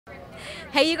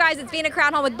Hey you guys, it's Veena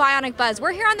Crownholm with Bionic Buzz.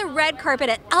 We're here on the red carpet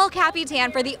at El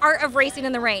Capitan for the Art of Racing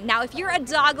in the Rain. Now, if you're a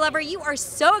dog lover, you are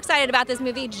so excited about this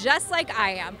movie, just like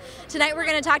I am. Tonight, we're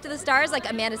going to talk to the stars like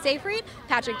Amanda Seyfried,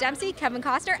 Patrick Dempsey, Kevin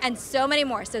Costner, and so many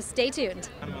more, so stay tuned.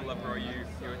 Animal lover are you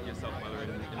yourself, Milo?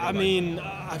 I mean,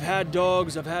 I've had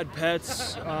dogs, I've had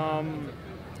pets.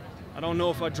 I don't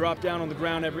know if I drop down on the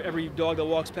ground every dog that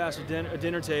walks past a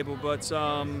dinner table, but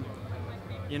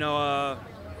you know,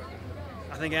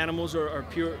 I think animals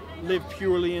live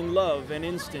purely in love and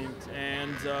instinct,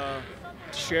 and to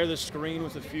share the screen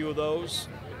with a few of those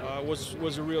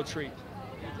was a real treat.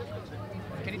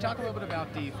 Can you talk a little bit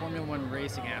about the Formula One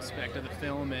racing aspect of the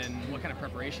film and what kind of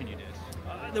preparation you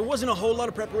did? There wasn't a whole lot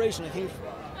of preparation. I think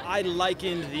I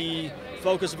likened the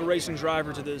focus of a racing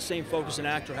driver to the same focus an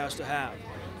actor has to have.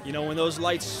 You know, when those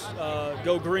lights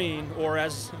go green, or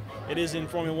as it is in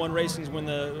Formula One racing, when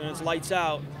it's lights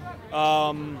out,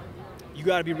 you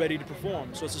got to be ready to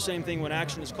perform. So it's the same thing when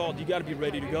action is called. You got to be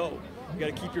ready to go. You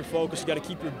got to keep your focus. You got to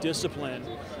keep your discipline,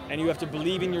 and you have to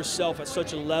believe in yourself at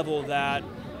such a level that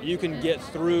you can get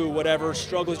through whatever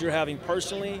struggles you're having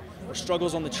personally, or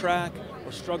struggles on the track,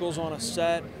 or struggles on a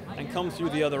set, and come through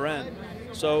the other end.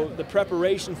 So the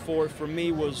preparation for it for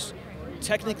me was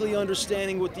technically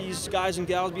understanding what these guys and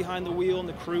gals behind the wheel and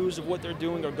the crews of what they're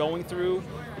doing are going through,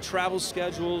 the travel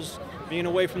schedules, being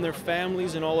away from their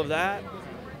families and all of that.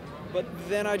 But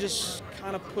then I just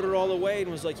kind of put it all away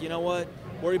and was like, you know what?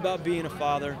 Worry about being a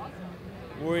father,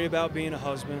 worry about being a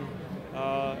husband,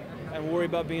 and worry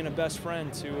about being a best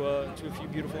friend to a few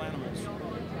beautiful animals.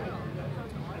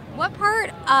 What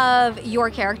part of your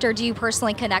character do you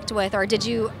personally connect with, or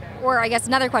I guess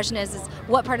another question is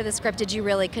what part of the script did you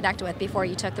really connect with before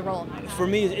you took the role? For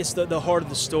me, it's the heart of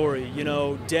the story. You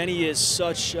know, Denny is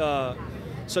such a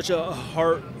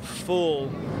heartful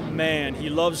man. He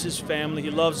loves his family,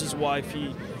 he loves his wife,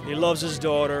 he loves his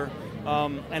daughter,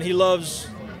 and he loves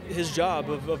his job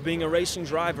of being a racing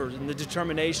driver, and the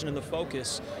determination and the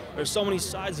focus. There's so many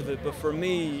sides of it, but for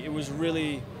me, it was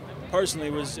really, personally,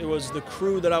 it was the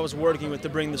crew that I was working with to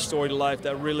bring the story to life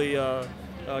that really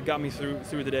got me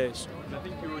through the days. I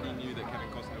think you already knew that Kevin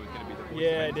Costner was going to be the voice.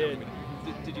 Yeah, I did.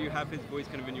 Did you have his voice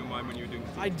kind of in your mind when you were doing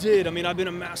this? I did. I mean, I've been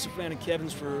a massive fan of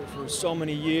Kevin's for so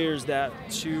many years that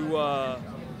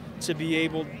to be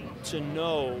able to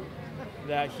know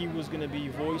that he was going to be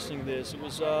voicing this, it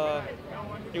was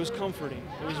comforting.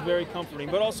 It was very comforting.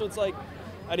 But also, it's like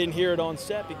I didn't hear it on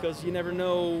set because you never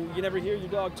know, you never hear your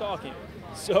dog talking.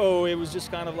 So it was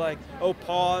just kind of like, oh,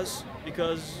 pause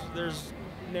because there's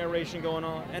narration going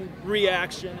on and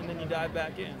reaction, and then you dive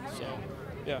back in. So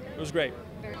yeah, it was great.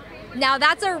 Now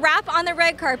that's a wrap on the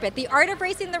red carpet. The Art of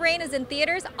Racing in the Rain is in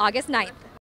theaters August 9th.